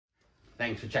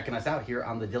Thanks for checking us out here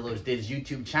on the Dillos Diz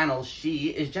YouTube channel. She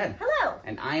is Jen. Hello.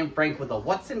 And I am Frank with a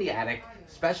What's in the Attic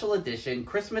special edition,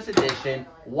 Christmas edition,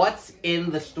 What's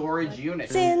in the Storage Unit.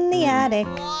 What's in the attic?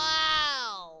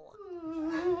 Wow.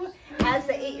 As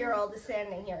the 8-year-old is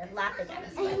standing here laughing at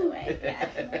us, by the way.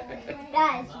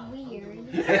 That is weird.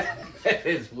 It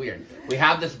is weird. We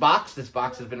have this box. This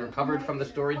box has been recovered from the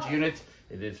storage unit.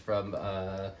 It is from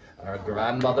our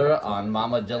grandmother on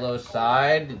Mama Dillo's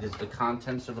side. It is the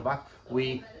contents of the box.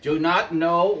 We do not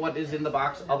know what is in the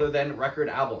box other than record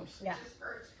albums. Yeah.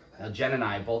 Now, Jen and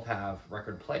I both have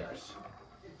record players.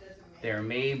 There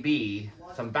may be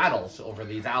some battles over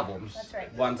these albums. That's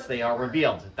right. Once they are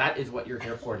revealed. That is what you're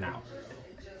here for now.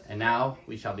 And now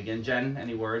we shall begin. Jen,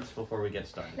 any words before we get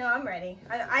started? No, I'm ready.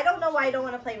 I don't know why I don't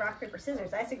want to play rock, paper,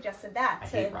 scissors. I suggested that. I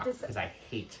hate rock because I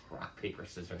hate rock, paper,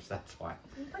 scissors. That's why.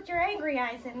 Put your angry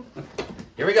eyes in.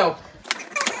 Here we go.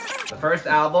 The first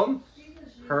album,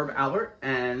 Herb Alpert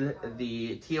and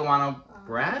the Tijuana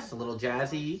Brass, a little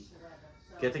jazzy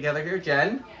get together here.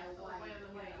 Jen.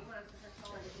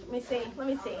 Let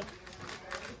me see.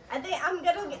 I think I'm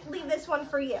going to leave this one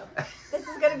for you. This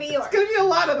is going to be yours. It's going to be a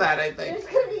lot of that, I think. It's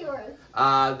going to be yours.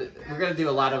 We're going to do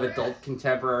a lot of adult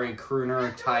contemporary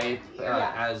crooner type,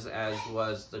 as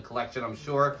was the collection, I'm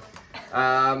sure.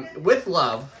 With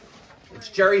love, it's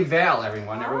Jerry Vale,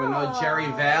 everyone. Everyone know Jerry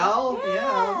Vale?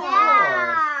 Yeah, of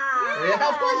course. Yeah,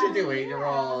 of course you do,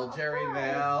 8-year-old Jerry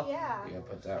Vale. Yeah. You gotta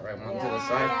put that right one to the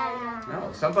side.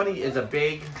 No, somebody is a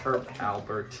big Herb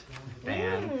Alpert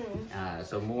fan.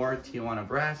 So more Tijuana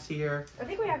Brass here. I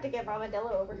think we have to get Mama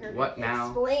Dillo over here What to now?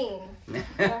 explain the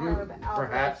Herb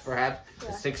Alpert. Perhaps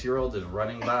the 6-year-old is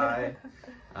running by.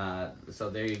 So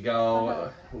there you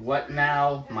go. What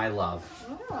now, my love?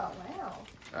 Oh,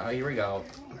 wow. Here we go.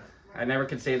 I never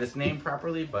could say this name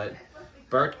properly, but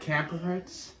Bert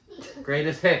Kamperert's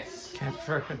Greatest Hits.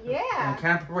 Yeah.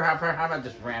 I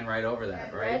just ran right over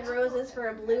that, right? Red roses for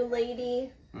a blue lady.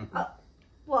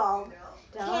 Well,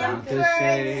 Don't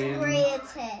say.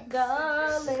 Greatest hits.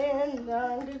 darling,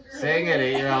 Sing it,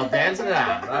 8-year-old. Dance it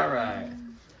out. All right.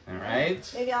 All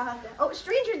right. Maybe I'll have to. Oh,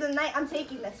 Strangers in the Night. I'm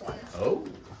taking this one. Oh.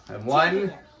 And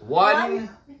one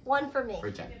for me. for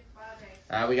Jen.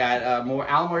 We got more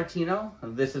Al Martino.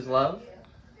 This Is Love.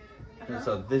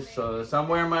 So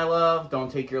somewhere, my love, don't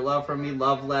take your love from me.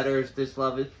 Love letters. This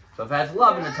love is. So if it has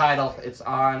love in the title, it's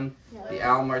on the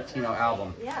Al Martino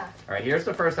album. Yeah. All right, here's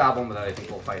the first album that I think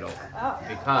we'll fight over. Oh.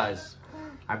 Because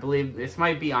I believe this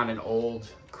might be on an old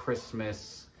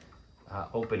Christmas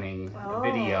opening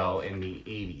video in the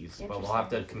 80s. But we'll have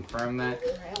to confirm that.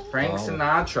 Frank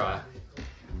Sinatra,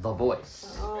 The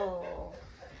Voice. Oh.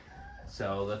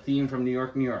 So the theme from New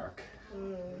York, New York.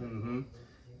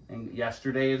 And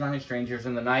Yesterday is on it, Strangers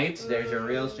in the Night. There's your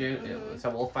real shit. So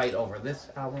we'll fight over this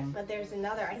album. But there's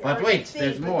another. But wait,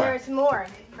 there's more. There's more,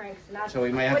 Frank Sinatra. So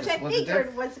we might have which to I split the figured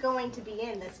diff. was going to be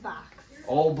in this box.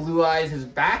 Old Blue Eyes is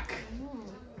back.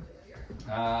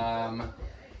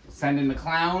 Sending the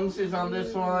Clowns is on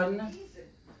this one.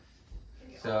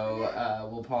 So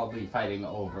we'll probably be fighting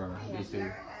over these two.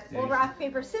 Well, rock,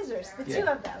 paper, scissors. The two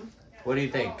of them. What do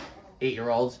you think,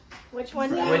 8-year-olds? Which one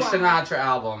do you Which want? Sinatra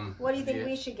album? What do you think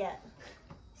we should get?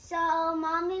 So,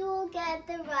 Mommy will get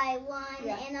the right one,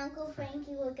 and Uncle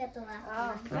Frankie will get the left Oh,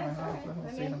 one. that's all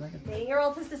right. The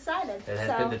 8-year-old has decided. It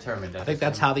has been determined. I think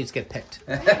that's how these get picked.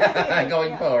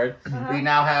 Going forward, we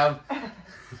now have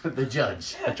the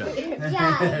judge. The judge.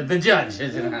 Yeah. The judge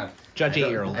is in house. Judge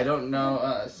 8-year-old. I don't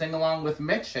know. Sing along with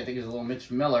Mitch. I think he's a little Mitch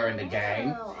Miller in the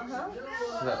gang.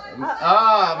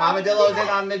 Mama Dillo's in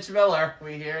on Mitch Miller.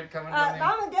 We hear it coming from there.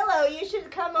 Mama Dillo, you should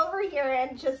come over here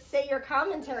and just say your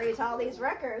commentary to all these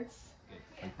records.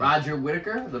 Roger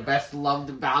Whittaker, the best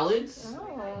loved ballads.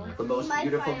 Oh. The most Might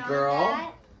beautiful fight on girl.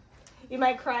 that. You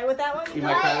might cry with that one? You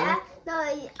might cry with No,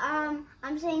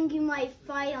 I'm saying you might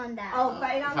fight on that. Oh,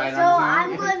 fight on Fight that? So on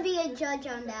I'm going to be a judge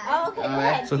on that. Oh, okay,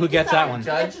 Alright. good. So who gets that one?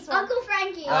 Judge? Uncle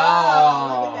Frankie.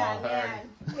 Oh, look at that, man.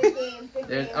 Good game, good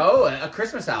game. a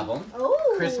Christmas album.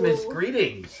 Oh. Christmas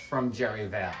Greetings from Jerry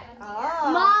Vale.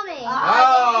 Oh. Mommy. Oh,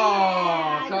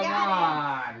 yeah, come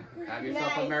got on. Have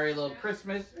yourself a Nice. merry little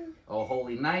Christmas. Oh,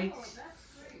 Holy Night.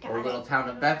 Got Oh, it. little town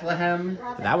of Bethlehem.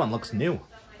 That one looks new.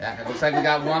 Yeah, it looks like we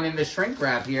got one in the shrink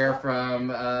wrap here from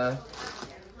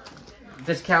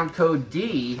discount code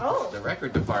D, the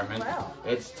record department. Wow.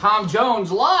 It's Tom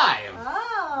Jones Live.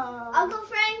 Oh. Uncle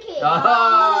Frankie.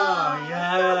 Oh,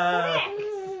 yeah.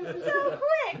 So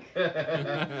quick.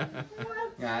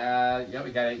 Yeah,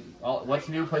 we got it. What's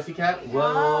new, Pussycat?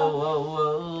 Whoa, whoa,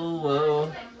 whoa,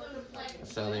 whoa.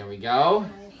 So there we go.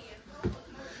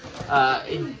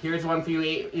 Here's one for you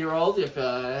 8-year-old. If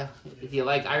you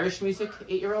like Irish music,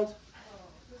 8-year-old.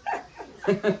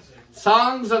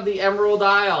 Songs of the Emerald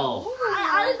Isle.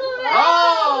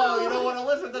 Oh, you don't want to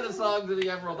listen to the Songs of the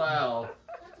Emerald Isle.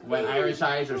 When Irish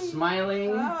Eyes Are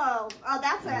Smiling. Oh,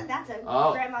 that's a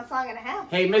grandma song and a half.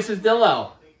 Hey, Mrs.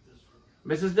 Dillo.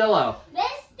 Mrs. Dillo. Miss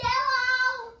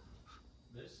Dillo.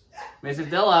 Mrs.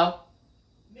 Dillo.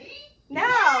 No.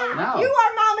 No. You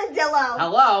are Mama Dillo.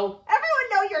 Hello. Everyone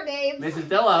know your names. Mrs.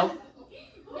 Dillo. Mrs.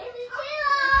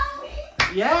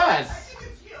 Dillo. Yes.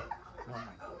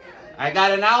 I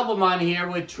got an album on here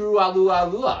with True Alu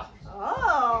Alua.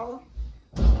 Oh.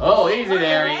 Oh, easy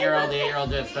there, 8-year-old. The 8-year-old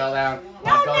just fell down.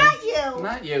 No, not you.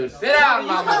 Not you. Sit down,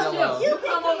 Mama Dillo. You Come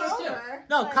come over too. over.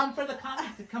 No, come for the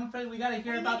comments. Come for. We gotta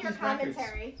hear We about need your these records.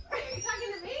 commentary. Are you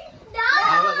talking to me?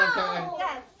 No.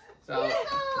 Yes. So,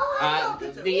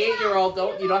 the 8-year-old,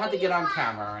 you don't have to get on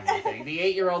camera or anything. The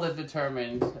 8-year-old has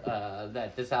determined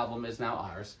that this album is now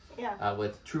ours. Yeah.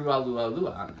 With True Alu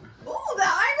Alua on there. Ooh, the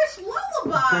Irish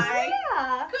lullaby.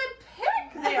 Yeah. Good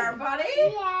pick there, buddy.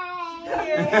 Yay.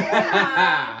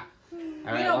 Yeah.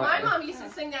 All You know, right, my mom used to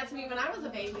sing that to me when I was a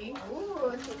baby. Ooh,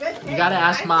 it's a good You pick. gotta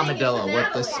ask I Mama think it's Dillo what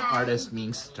Natalie. this artist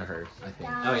means to her. I think.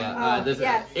 Oh yeah, this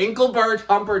yes. is Inkelbert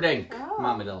Humperdinck, Oh.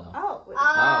 Mamadillo. Oh,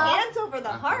 hands over the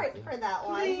heart for that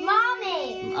one.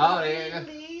 Mommy. Oh, there you go.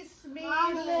 Release me,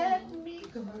 Mommy. let me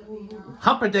go.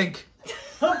 Humperdinck.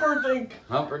 Humperdinck.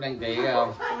 Humperdinck, there you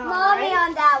go. Mommy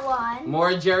on that one.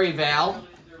 More Jerry Vale.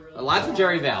 Lots of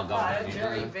Jerry Vale going on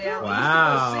Jerry here. Vale.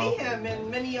 Wow. We used to go see him in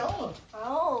Mineola.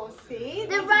 Oh, see?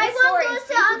 The right one goes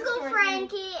to Uncle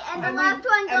Frankie, and the left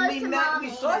one goes to Mommy.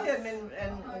 We saw him in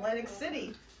Atlantic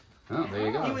City. Oh, there you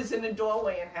He go. was in the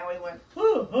doorway and Howie went,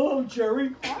 oh, hello,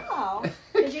 Jerry. Oh.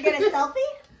 Did you get a selfie?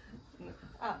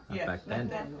 Oh. Yeah. Back then.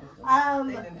 They All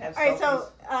didn't have right, so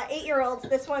selfies. 8-year-olds,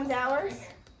 this one's ours?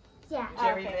 Yeah.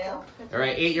 Jerry Okay, Vale. cool. All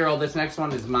right, 8-year-old, this next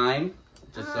one is mine,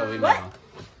 just so we know. What?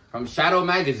 From Shadow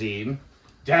Magazine,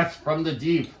 Death from the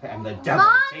Deep, and the Devil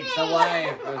Mommy! Takes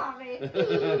Away.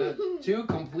 Mommy. 2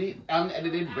 complete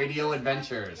unedited radio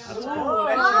adventures. Ooh, that's Mommy.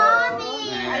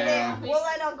 I Yeah. think we'll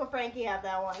let Uncle Frankie have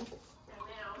that one.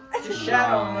 the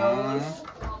shadow knows.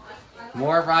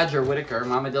 More Roger Whittaker.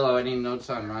 Mamadillo, any notes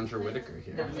on Roger Whittaker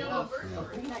here? I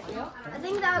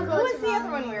think that would Who go was to the other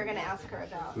Mommy. one we were going to ask her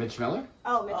about? Mitch Miller?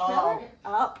 Oh, Mitch Oh. Miller?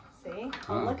 Oh, see?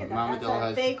 Oh, Oh, look at that. Mama That's Dill a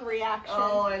has- big reaction.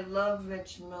 Oh, I love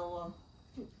Mitch Miller.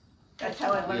 That's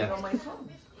how I learned Yeah. all my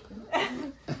songs.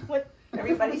 What?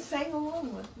 Everybody sang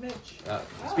along with Mitch.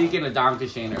 Speaking of Don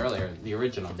Shane earlier, the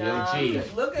original, the OG,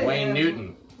 Look at Wayne him.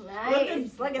 Newton.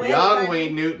 Nice. Look at Young this.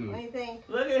 Wayne What do Newton. you think?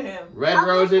 Look at him. Red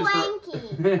Uncle roses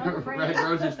Frankie. for Red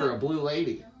roses for a blue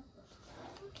lady.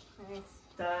 Nice.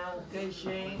 Don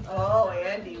Shane. Oh,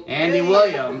 Andy. Andy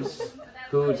Williams,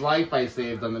 whose life I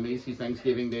saved on the Macy's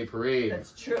Thanksgiving Day Parade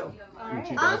That's true. All in right.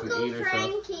 2008 Uncle or so.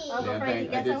 Frankie. Uncle Yeah, Frankie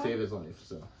I gets did that save his life.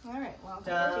 So. All right. Well,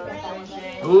 Don you get that one.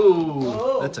 Shane. Ooh,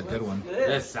 Oh, That's a good one. Good.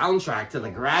 the soundtrack to The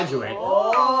Graduate.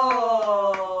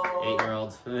 Oh.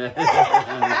 8-year-olds. Uncle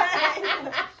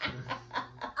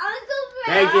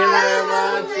Thank you very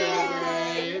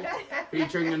Frankie. much.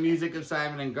 Featuring the music of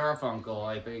Simon and Garfunkel,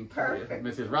 I think. Perfect.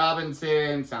 Mrs.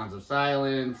 Robinson, Sounds of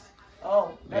Silence.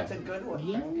 Oh, that's a good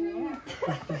one.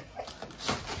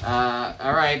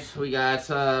 All right, we got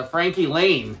Frankie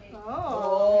Lane.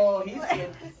 Oh. Oh, he's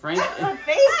good. Face.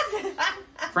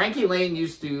 Frankie Lane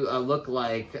used to look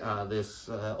like this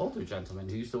older gentleman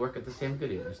who used to work at the Sam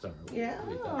Goodyear store. Yeah.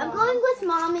 I'm going with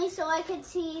Mommy so I could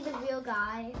see the real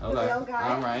guy. Okay. Real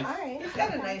guy. All right. All right. He's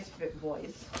got a nice fit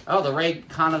voice. Oh, the Ray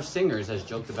Conniff Singers, as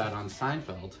joked about on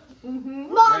Seinfeld. Mm-hmm. Ray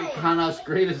Mommy. Conniff's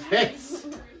greatest hits.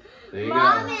 There you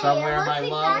Mommy, go. Somewhere it by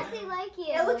looks love. exactly like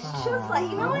you. It looks just like,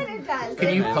 you know what it does?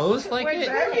 Can you pose like We're it?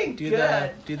 very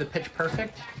Do the pitch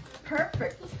perfect?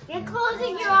 Perfect. You're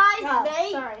closing your eyes, Oh,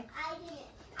 babe. sorry.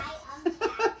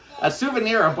 A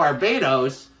souvenir of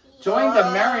Barbados. Join the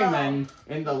merrymen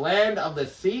in the land of the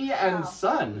sea and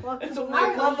sun. Well, It's a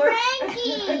white Uncle lover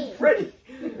Frankie. and Freddie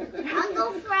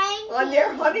Uncle Frankie. on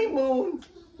their honeymoon.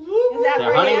 Is that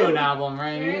Their for honeymoon you? album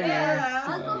right here. Yeah.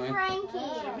 Uncle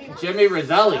Frankie. Jimmy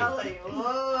Roselli. Ellie,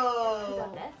 whoa.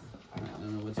 I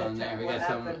don't know what's on there. We got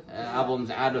some albums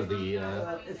out of the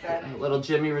Is that little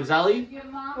Jimmy Roselli.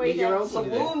 8-year-old.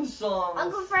 saloon songs?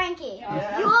 Uncle Frankie.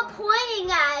 Yeah. You're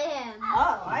pointing at him.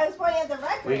 Oh, I was pointing at the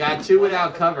record. We got 2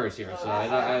 without covers here, so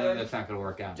that's not going to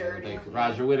work out. I don't think.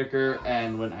 Roger Whittaker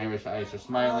and When Irish Eyes Are Oh,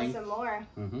 Smiling. some more.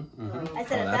 Mm-hmm. I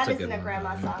said Oh, if that's that a good isn't a one.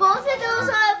 grandma song. Both of those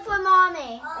are for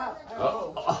Mommy.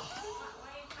 Oh.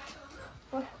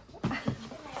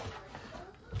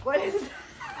 What is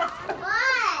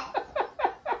What?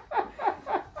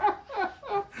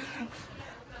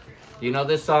 You know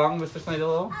this song, Mr.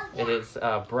 Snidelo? It is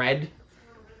Bread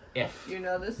If. You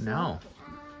know this? No.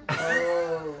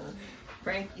 Oh,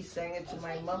 Frankie sang it to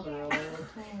my mother all the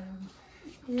time.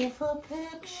 If a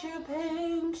picture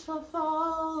paints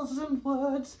 1,000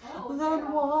 words,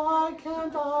 then why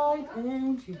can't I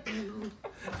paint you? Beautiful.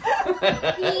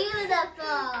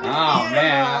 Oh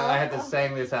man, I had to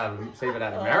sing this out, save it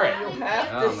out of merit. You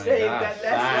have Oh to my save gosh, that.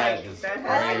 that That's is like,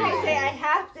 I like how you say I crazy.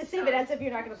 have to save it as if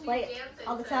you're not going to play it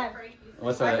all the time.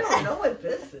 What's I that? don't know what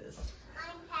this is.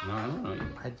 No, I don't know.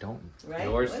 I don't. Right?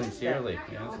 Yours What is sincerely. that?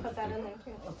 Yeah, I'll that's put that in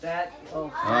interesting. there too. That.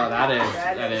 Oh, Oh,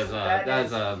 that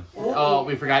is. Ooh. Oh,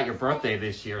 we forgot your birthday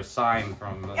this year. Sign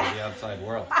from the outside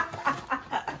world.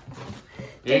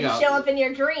 Here you Didn't go. show up in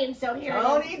your dream, so here it is.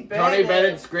 Tony Tony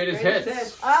Bennett's greatest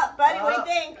hits. Oh, buddy, what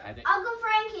do you think? I think- Uncle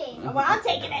Frankie. Oh, well, I'm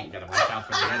taking You it. gotta watch out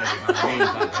for the editing on the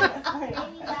names.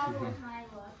 Maybe that was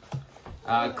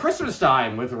my look. Christmas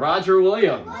Time with Roger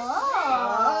Williams.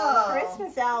 Oh,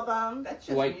 Christmas album. That's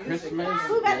just White music. Christmas.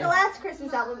 Who got Yeah. the last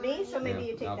Christmas album? Me, so maybe Yeah,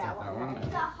 you take I'll that one.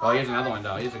 Oh, here's another one,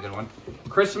 though. Here's a good one.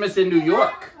 Christmas in New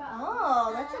York.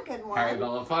 Oh, that's a good Harry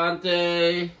one.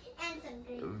 Belafonte, And some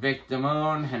green. Vic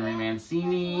Damone, Henry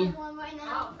Mancini. One right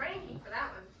now. Frankie for that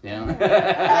one. Yeah.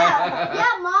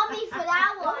 Yeah, mommy for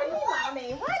that Oh, one.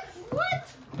 mommy, what? What?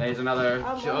 There's another.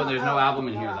 Oh, there's no album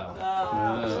in here, though.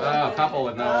 Oh, a couple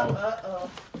with no Uh-oh.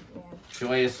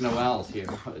 Joyous Noels here.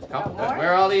 A couple. More?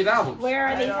 Where are all these albums? Where are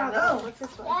I these don't albums? know. What's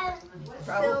this one? Yeah.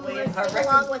 Probably in her Sing record.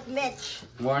 along with Mitch.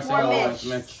 More More sing-alongs,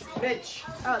 Mitch. Mitch. Mitch,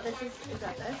 Oh, this is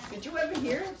that this? did you ever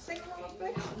hear him sing along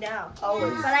with Mitch? No. Oh,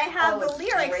 But I have the it's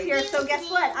lyrics great. here, so guess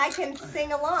what? I can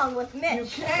sing along with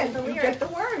Mitch. You can. with the You lyrics. get the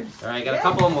words. All right, got a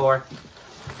couple more.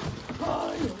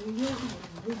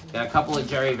 Got a couple of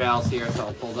Jerry Vales here, so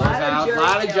I'll pull those Lot of out. A Jerry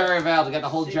lot of Vales. Jerry Vales. We got the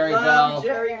whole She Jerry loves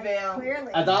Vale. Jerry Vale.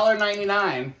 Clearly.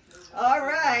 $1.99 All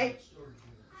right.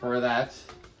 for that.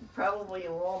 Probably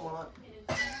in Walmart.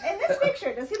 In this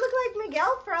picture, does he look like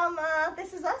Miguel from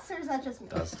This Is Us, or is that just me?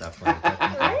 That's definitely.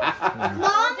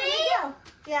 Mommy,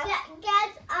 Yeah. get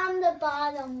on the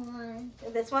bottom one.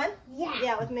 This one? Yeah.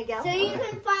 Yeah, with Miguel. So you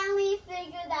can finally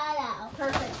figure that out.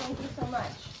 Perfect. Thank you so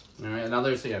much. All right,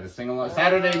 another the sing-along.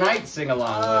 Saturday night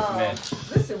sing-along with Mitch.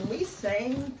 Listen, we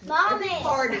sang to Mommy. every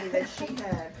party that she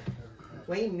had.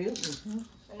 Wayne Newton.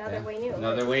 Another Yeah. way new.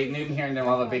 Another Wade Newton here, and then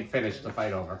we'll have a big finish to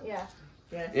fight over. Yeah.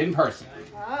 Yeah. In person.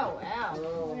 Oh, wow.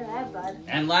 Look at that, bud.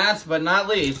 And last but not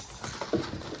least,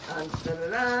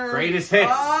 Dun-dun-dun-dun. greatest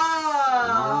hits.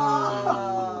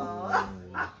 Oh.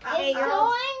 Hey, It's girls.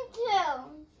 going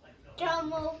to.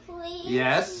 Drum roll, please.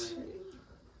 Yes.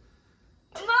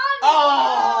 Mommy.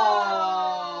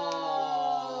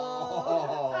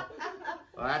 Oh!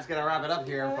 Well, that's going to wrap it up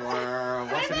here for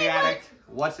What's in the Attic,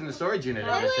 What's in the Storage Unit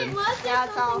edition.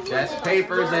 That's all. That's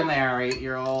papers in there,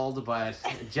 8-year-old, but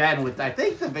Jen with, I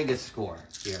think, the biggest score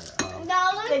here. No,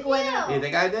 Big it's winner. You you.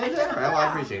 think I did? All right, well, I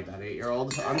appreciate that,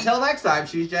 8-year-old. Until next time,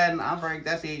 she's Jen, I'm Frank,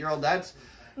 that's the 8-year-old, that's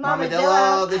Mama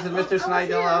Dillo, this is Mr.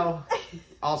 Snidillo.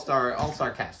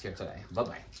 All-star cast here today.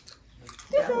 Bye-bye.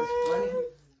 That was funny.